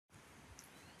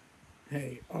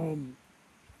Hey,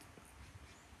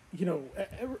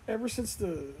 ever since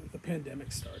the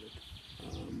pandemic started,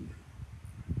 um,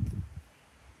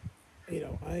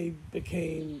 I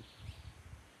became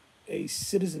a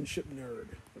citizenship nerd.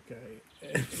 Okay,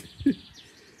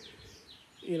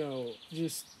 and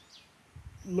just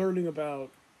learning about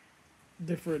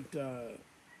different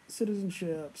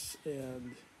citizenships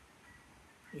and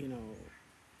you know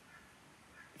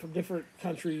from different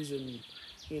countries and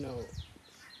you know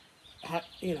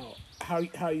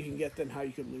how you can get them, how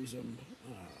you can lose them.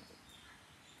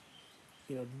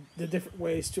 You know the different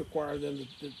ways to acquire them,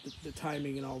 the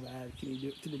timing and all that. Can you do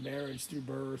it through marriage, through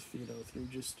birth, through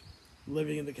just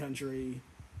living in the country,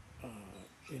 uh,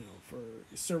 for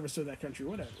service of that country,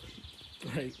 whatever.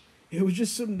 Right? It was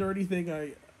just some nerdy thing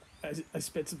I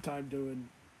spent some time doing,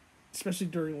 especially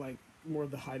during like more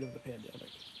of the height of the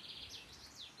pandemic.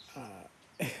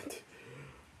 And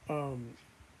um,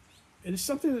 it's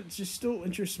something that just still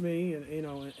interests me, and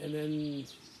and then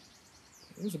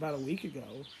it was about a week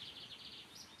ago.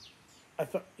 I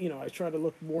thought, I tried to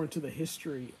look more into the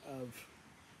history of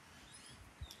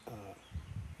uh,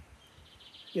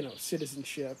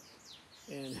 citizenship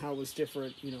and how it was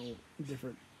different,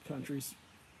 different countries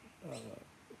uh,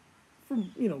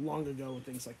 from long ago and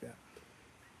things like that.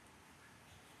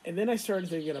 And then I started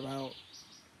thinking about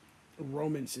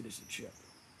Roman citizenship,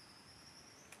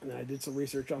 and I did some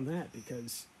research on that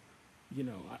because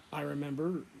I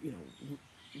remember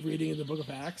reading in the Book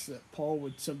of Acts that Paul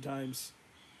would sometimes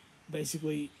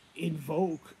basically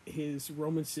invoke his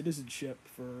Roman citizenship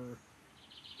for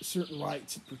certain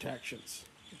rights and protections.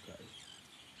 Okay,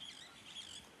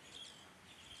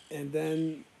 and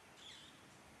then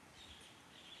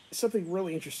something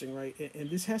really interesting, right? And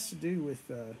this has to do with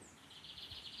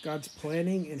God's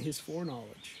planning and His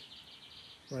foreknowledge,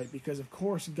 right? Because of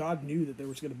course God knew that there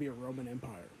was going to be a Roman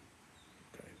Empire,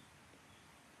 okay,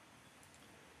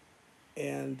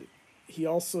 and He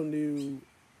also knew,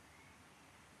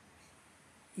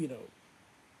 you know,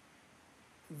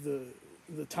 the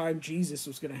the time Jesus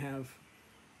was going to have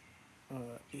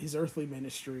His earthly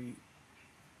ministry,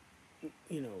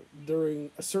 during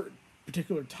a certain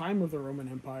particular time of the Roman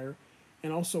Empire,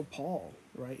 and also Paul,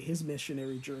 right, his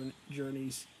missionary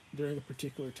journeys during a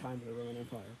particular time of the Roman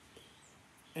Empire,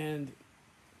 and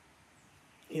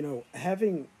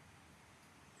having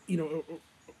you know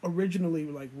originally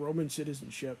like Roman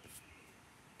citizenship,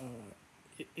 uh,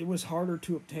 it was harder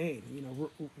to obtain.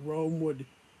 Rome would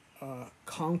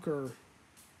conquer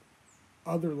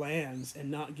other lands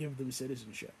and not give them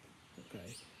citizenship,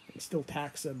 okay, and still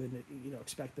tax them and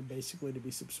expect them basically to be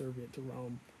subservient to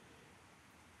Rome.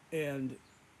 And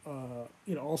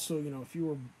also, if you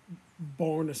were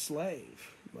born a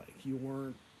slave, like you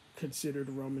weren't considered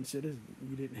a Roman citizen,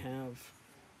 you didn't have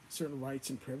certain rights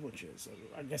and privileges.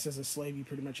 I guess as a slave, you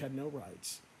pretty much had no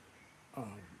rights,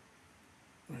 um,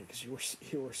 right? Because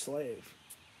you were a slave,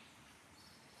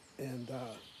 and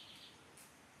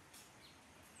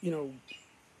you know,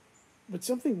 but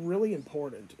something really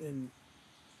important. And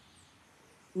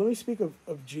let me speak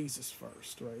of Jesus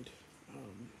first, right?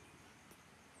 Um,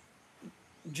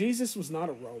 Jesus was not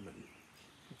a Roman.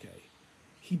 Okay,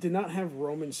 he did not have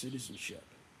Roman citizenship,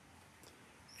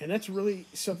 and that's really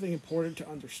something important to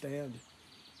understand.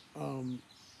 Um,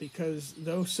 because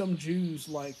though some Jews,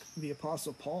 like the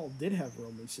Apostle Paul, did have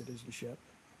Roman citizenship,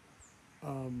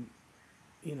 um,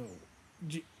 you know,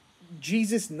 J-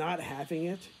 Jesus not having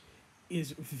it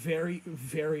is very,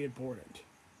 very important.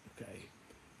 Okay,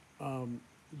 um,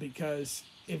 because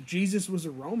if Jesus was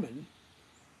a Roman,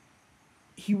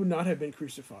 he would not have been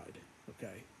crucified.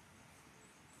 Okay,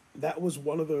 that was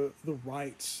one of the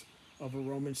rights of a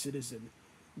Roman citizen,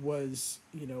 was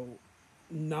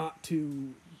not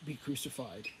to be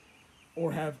crucified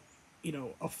or have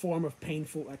a form of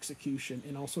painful execution,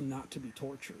 and also not to be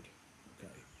tortured.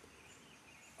 Okay.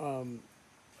 Um,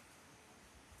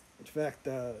 in fact,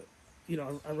 I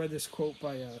read this quote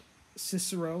by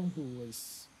Cicero, who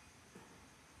was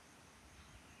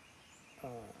uh,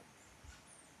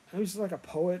 he was like a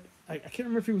poet. I can't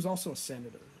remember if he was also a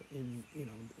senator in in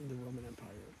the Roman Empire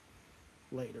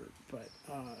later, but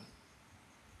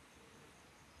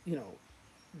you know,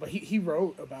 but he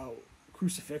wrote about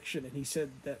crucifixion, and he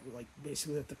said that like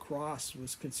basically that the cross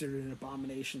was considered an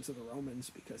abomination to the Romans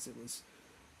because it was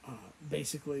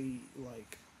basically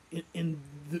like in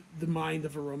the mind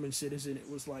of a Roman citizen, it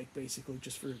was like basically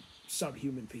just for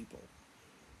subhuman people,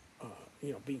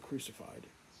 being crucified.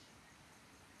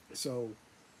 So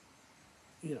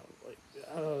like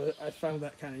I found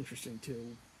that kind of interesting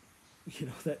too.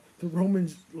 That the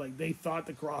Romans, like, they thought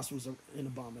the cross was an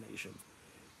abomination,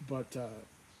 but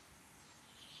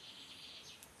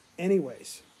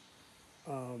Anyways,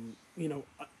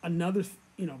 another,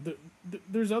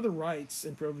 there's other rights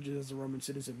and privileges as a Roman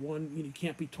citizen. One, you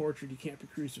can't be tortured, you can't be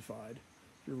crucified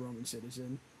if you're a Roman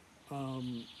citizen.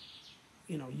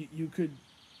 You could,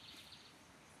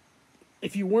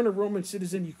 if you weren't a Roman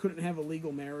citizen, you couldn't have a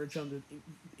legal marriage in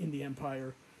the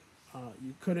empire.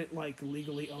 You couldn't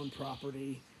legally own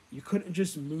property. You couldn't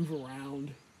just move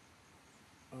around.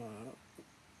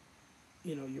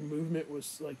 Your movement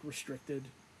was restricted.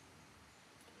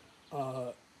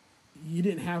 You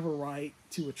didn't have a right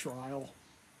to a trial,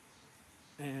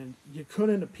 and you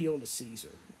couldn't appeal to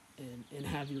Caesar and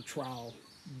have your trial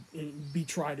and be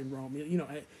tried in Rome.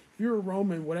 If you're a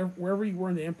Roman, wherever you were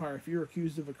in the empire, if you're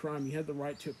accused of a crime, you had the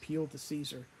right to appeal to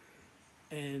Caesar,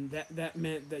 and that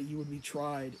meant that you would be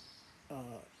tried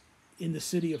in the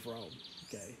city of Rome.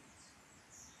 Okay,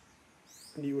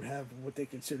 and you would have what they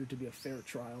considered to be a fair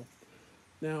trial.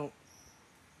 Now,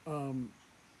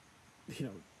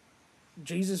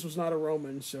 Jesus was not a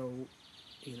Roman, so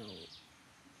he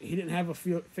didn't have a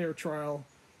fair trial.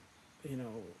 He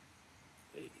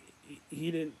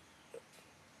didn't.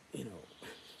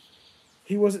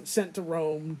 He wasn't sent to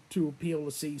Rome to appeal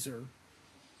to Caesar.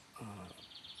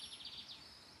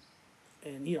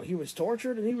 And he was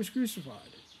tortured and he was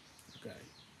crucified. Okay.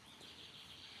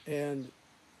 And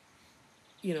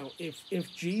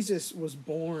if Jesus was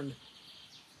born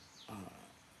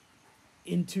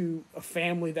into a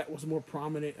family that was more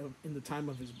prominent in the time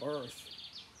of his birth,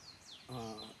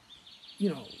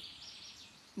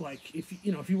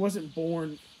 if he wasn't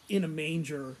born in a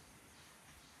manger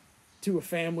to a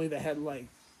family that had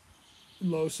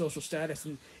low social status,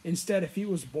 and instead if he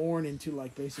was born into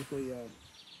basically a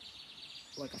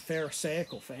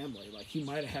Pharisaical family, he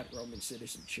might have had Roman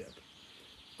citizenship,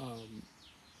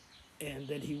 and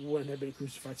then he wouldn't have been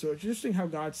crucified. So it's interesting how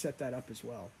God set that up as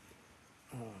well,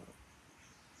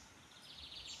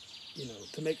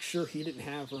 to make sure he didn't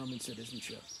have Roman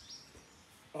citizenship.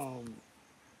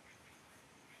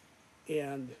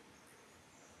 And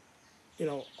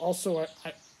also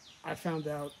I found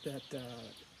out that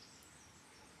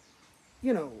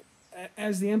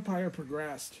as the empire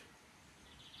progressed,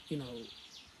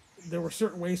 there were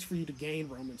certain ways for you to gain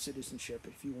Roman citizenship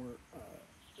if you weren't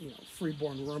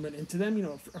freeborn Roman. And to them,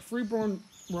 a freeborn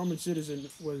Roman citizen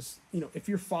was, if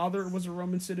your father was a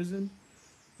Roman citizen,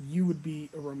 you would be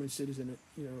a Roman citizen,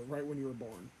 right when you were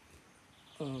born.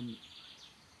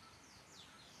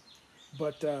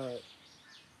 But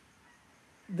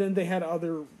then they had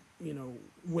other,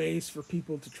 ways for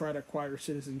people to try to acquire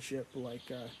citizenship.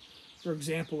 For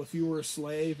example, if you were a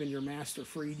slave and your master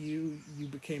freed you, you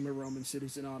became a Roman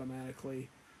citizen automatically.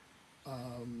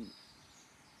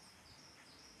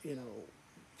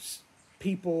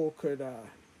 People could,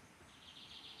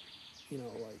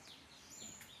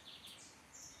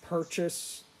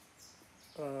 purchase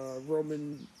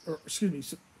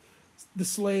the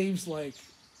slaves,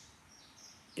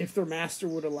 if their master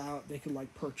would allow it, they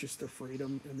could purchase their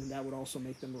freedom, and then that would also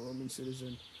make them a Roman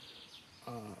citizen.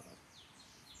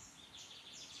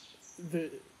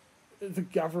 The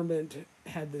government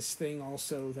had this thing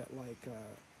also that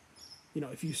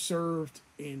if you served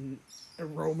in a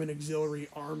Roman auxiliary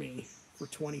army for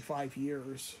 25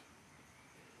 years,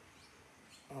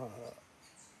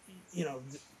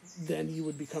 then you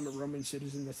would become a Roman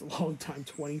citizen. That's a long time,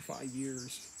 25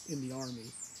 years in the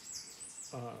army.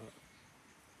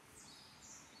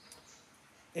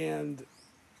 And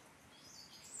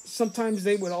sometimes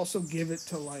they would also give it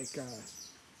to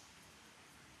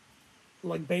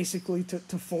basically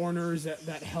to foreigners that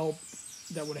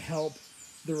would help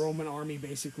the Roman army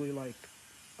basically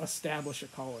establish a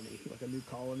colony, a new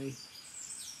colony.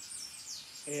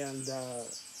 And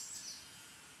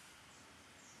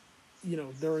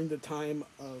during the time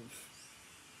of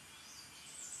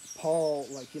Paul,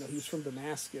 he was from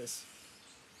Damascus,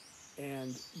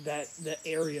 and that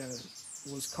area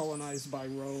was colonized by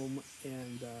Rome,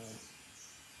 and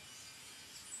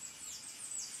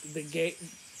the gate,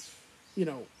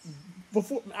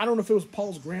 before, I don't know if it was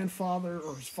Paul's grandfather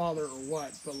or his father or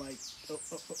what, but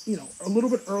a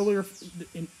little bit earlier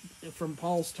from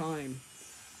Paul's time,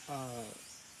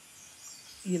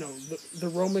 the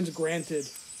Romans granted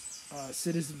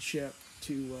citizenship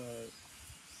to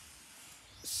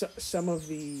some of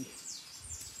the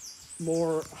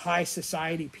more high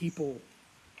society people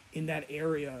in that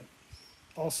area,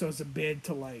 also as a bid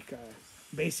to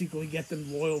basically get them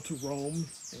loyal to Rome,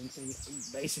 and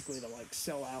basically to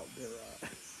sell out their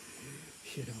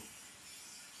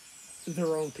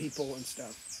their own people and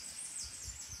stuff.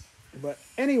 But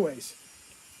anyways,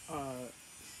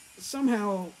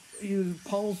 somehow either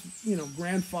Paul's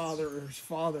grandfather or his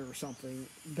father or something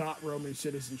got Roman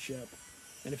citizenship,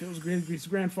 and if it was his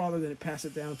grandfather, then it passed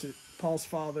it down to Paul's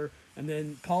father, and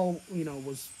then Paul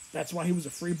was that's why he was a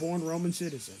freeborn Roman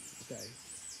citizen. Okay,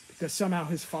 because somehow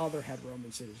his father had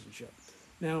Roman citizenship.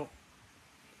 Now,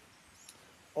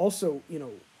 also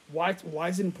why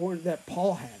is it important that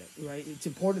Paul had it? Right, it's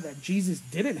important that Jesus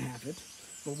didn't have it,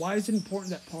 but why is it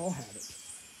important that Paul had it?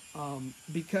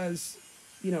 Because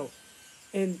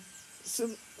and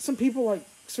some people, like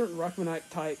certain Ruckmanite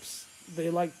types, they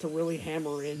like to really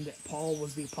hammer in that Paul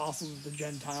was the apostle of the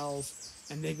Gentiles,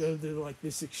 and they go to like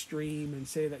this extreme and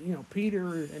say that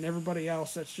Peter and everybody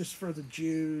else, that's just for the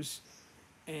Jews,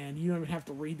 and you don't even have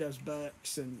to read those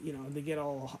books, and they get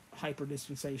all hyper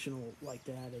dispensational like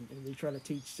that, and they try to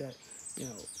teach that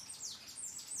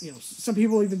some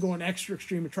people even go an extra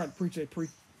extreme and try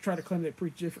to claim they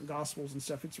preach different gospels and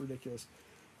stuff. It's ridiculous.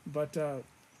 But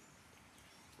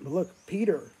look,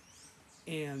 Peter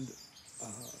and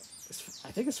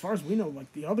I think as far as we know,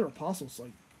 like the other apostles,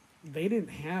 like they didn't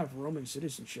have Roman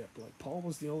citizenship. Like Paul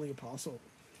was the only apostle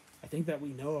I think that we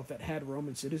know of that had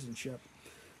Roman citizenship.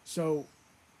 So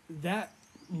that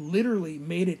literally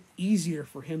made it easier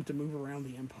for him to move around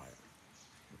the empire.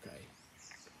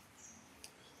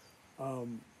 Okay.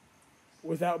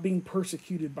 Without being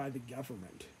persecuted by the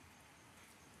government.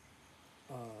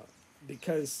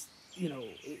 Because,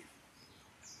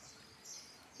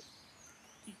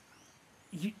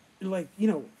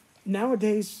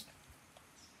 nowadays,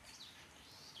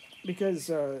 because,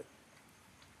 our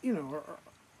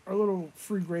little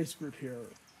free grace group here,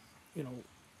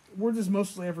 where does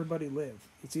mostly everybody live?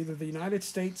 It's either the United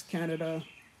States, Canada,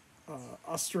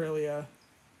 Australia,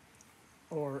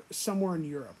 or somewhere in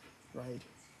Europe, right?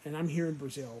 And I'm here in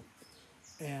Brazil.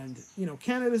 And,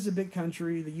 Canada's a big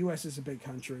country. The U.S. is a big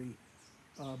country.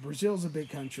 Brazil's a big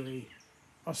country.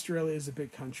 Australia is a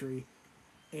big country.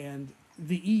 And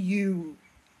the EU,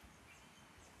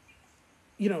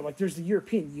 there's the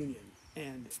European Union.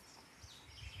 And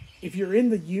if you're in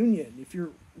the Union, if you're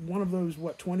one of those,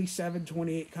 27,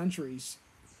 28 countries,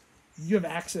 you have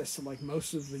access to,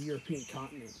 most of the European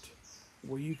continent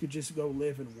where you could just go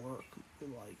live and work,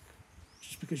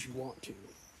 just because you want to.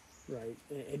 Right,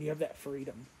 and you have that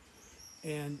freedom,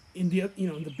 and in the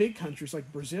in the big countries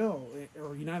like Brazil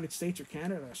or United States or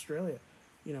Canada, Australia,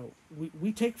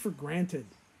 we take for granted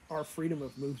our freedom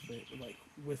of movement,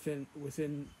 within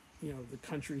the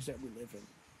countries that we live in,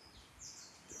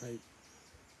 right?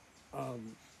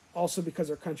 Also because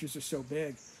our countries are so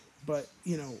big, but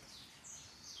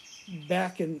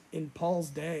back in Paul's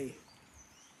day,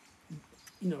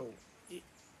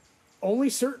 only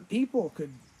certain people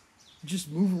could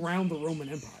just move around the Roman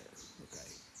Empire.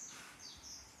 Okay.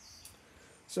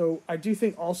 So I do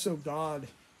think also God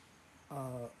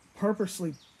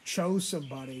purposely chose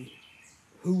somebody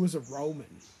who was a Roman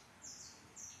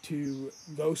to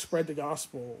go spread the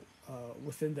gospel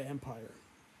within the empire.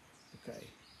 Okay.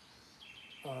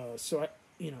 So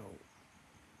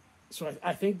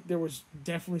I think there was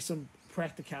definitely some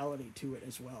practicality to it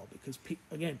as well, because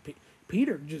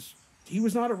Peter he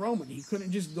was not a Roman. He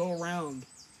couldn't just go around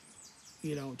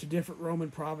to different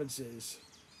Roman provinces,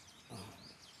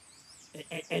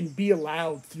 and be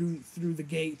allowed through the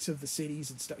gates of the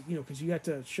cities and stuff. Because you had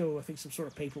to show, I think, some sort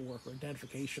of paperwork or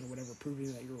identification or whatever,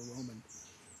 proving that you're a Roman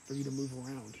for you to move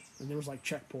around. And there was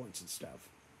checkpoints and stuff.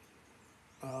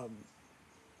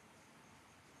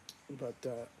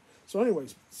 So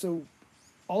anyways, so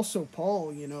also Paul,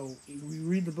 we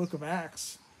read the book of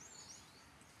Acts.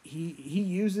 He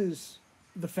uses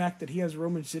the fact that he has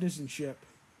Roman citizenship.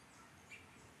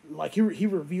 He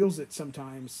reveals it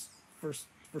sometimes for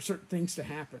certain things to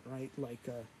happen, right?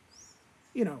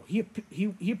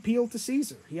 He appealed to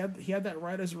Caesar. He had that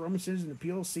right as a Roman citizen to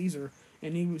appeal to Caesar,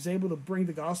 and he was able to bring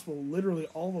the gospel literally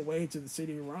all the way to the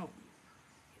city of Rome.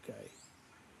 Okay.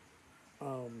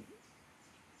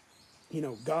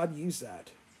 God used that.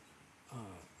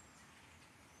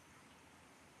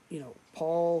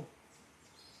 Paul,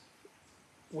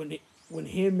 when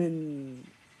him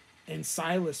and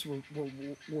Silas were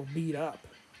beat up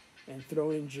and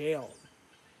thrown in jail.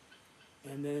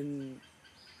 And then,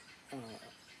 I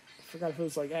forgot if it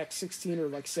was Acts 16 or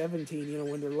 17,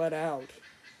 when they're let out.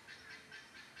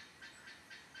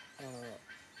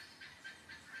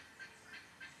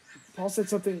 Paul said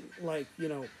something well,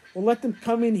 let them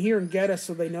come in here and get us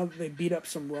so they know that they beat up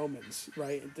some Romans,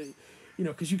 right?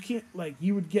 Because you can't,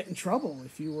 you would get in trouble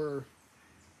if you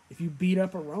beat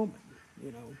up a Roman,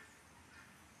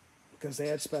 because they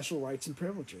had special rights and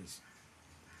privileges.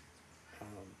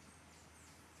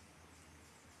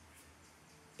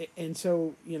 And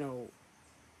so,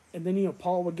 and then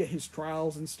Paul would get his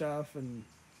trials and stuff, and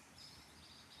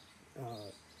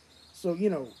so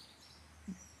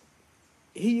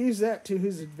he used that to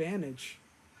his advantage.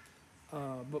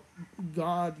 But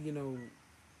God,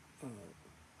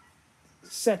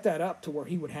 set that up to where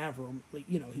he would have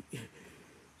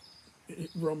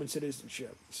Roman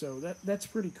citizenship. So that's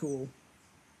pretty cool.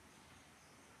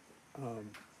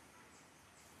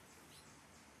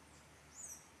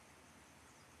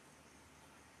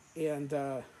 And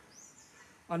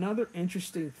another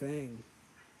interesting thing,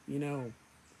 you know,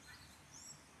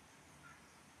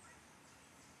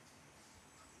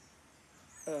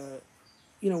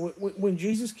 when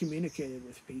Jesus communicated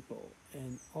with people,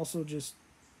 and also just,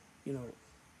 you know,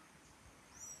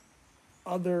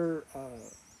 other,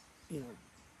 you know,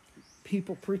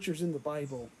 people, preachers in the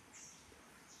Bible,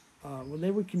 when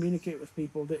they would communicate with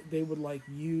people, they would like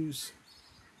use,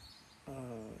 uh,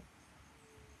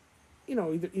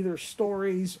 either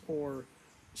stories or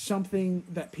something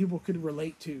that people could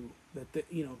relate to,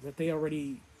 that they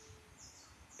already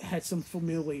had some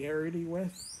familiarity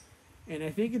with. And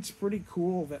I think it's pretty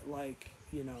cool that, like,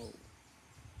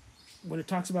 when it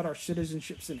talks about our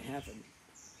citizenships in heaven,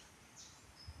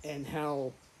 and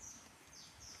how,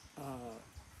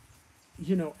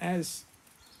 as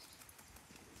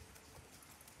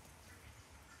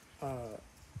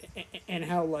and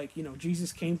how, like,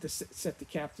 Jesus came to set the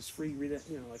captives free. Read that,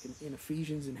 like in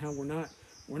Ephesians, and how we're not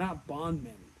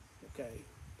bondmen, okay?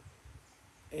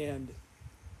 And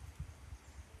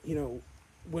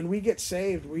when we get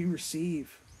saved, we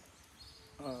receive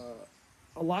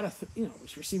a lot of we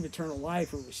receive eternal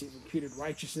life, we receive imputed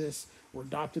righteousness, we're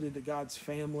adopted into God's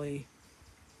family,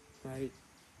 right?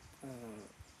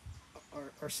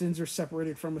 Our sins are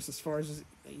separated from us as far as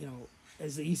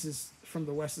the east is from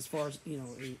the west, as far as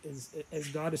as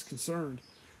God is concerned,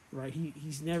 right?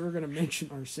 He's never going to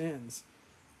mention our sins.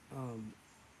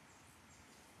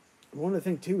 One of the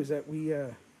things too is that we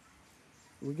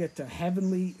get to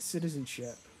heavenly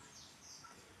citizenship,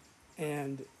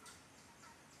 and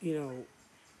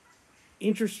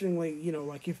interestingly,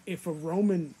 like if a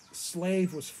Roman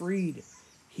slave was freed,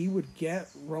 he would get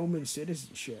Roman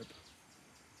citizenship.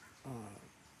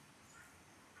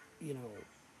 You know,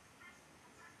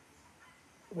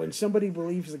 when somebody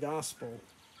believes the gospel,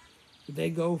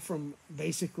 they go from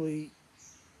basically,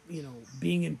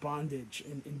 being in bondage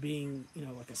and being,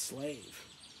 like a slave,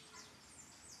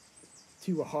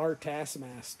 to a hard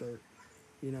taskmaster,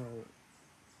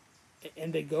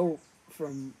 and they go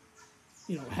from,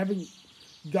 having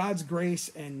God's grace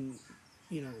and,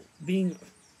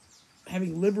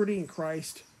 having liberty in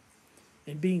Christ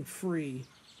and being free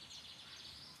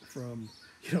from,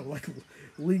 like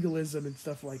legalism and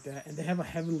stuff like that, and they have a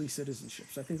heavenly citizenship.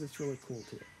 So I think that's really cool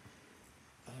too.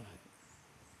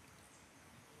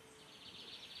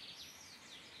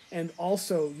 And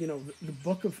also, the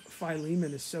book of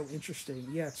Philemon is so interesting.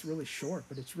 Yeah, it's really short,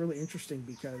 but it's really interesting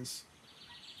because,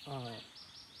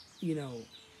 you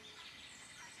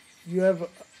have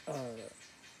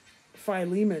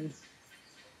Philemon,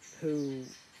 who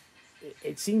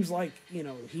it seems like,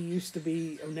 he used to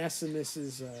be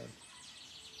Onesimus's,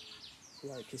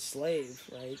 like his slave,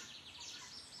 right?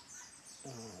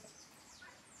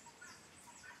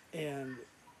 And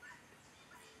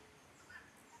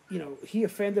he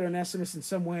offended Onesimus in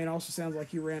some way, and also sounds like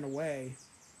he ran away.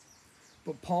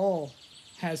 But Paul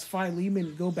has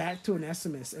Philemon go back to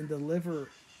Onesimus and deliver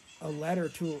a letter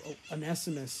to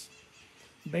Onesimus,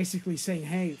 basically saying,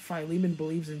 hey, Philemon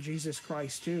believes in Jesus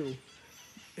Christ too.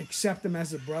 Accept him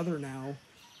as a brother now.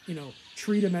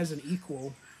 Treat him as an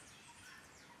equal.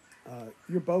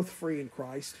 You're both free in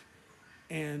Christ.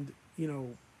 And,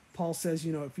 Paul says,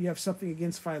 if you have something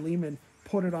against Philemon,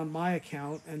 put it on my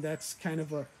account. And that's kind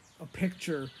of a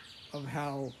picture of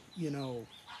how,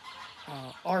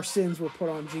 our sins were put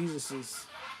on Jesus's,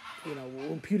 were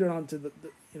imputed onto the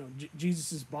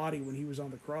Jesus's body when he was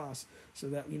on the cross, so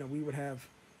that, we would have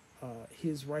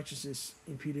his righteousness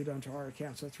imputed onto our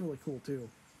account. So that's really cool too.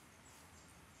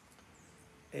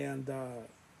 And,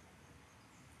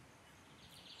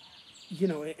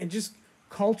 and just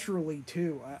culturally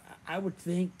too, I would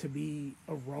think to be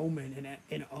a Roman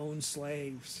and own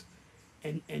slaves,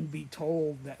 and be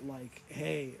told that, like,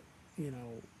 hey,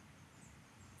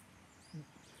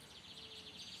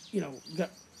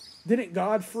 didn't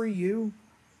God free you,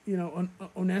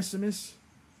 Onesimus,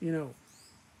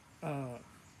 well,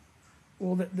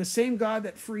 the same God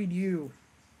that freed you,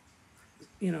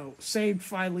 saved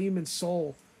Philemon's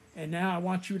soul, and now I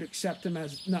want you to accept him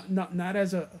as not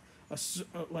as a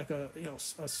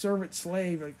servant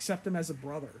slave, accept him as a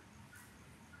brother.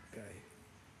 Okay.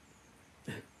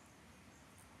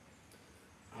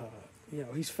 you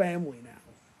know, he's family now.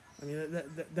 I mean,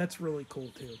 that's really cool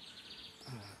too.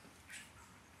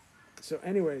 So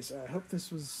anyways, I hope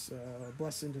this was a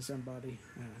blessing to somebody.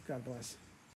 God bless.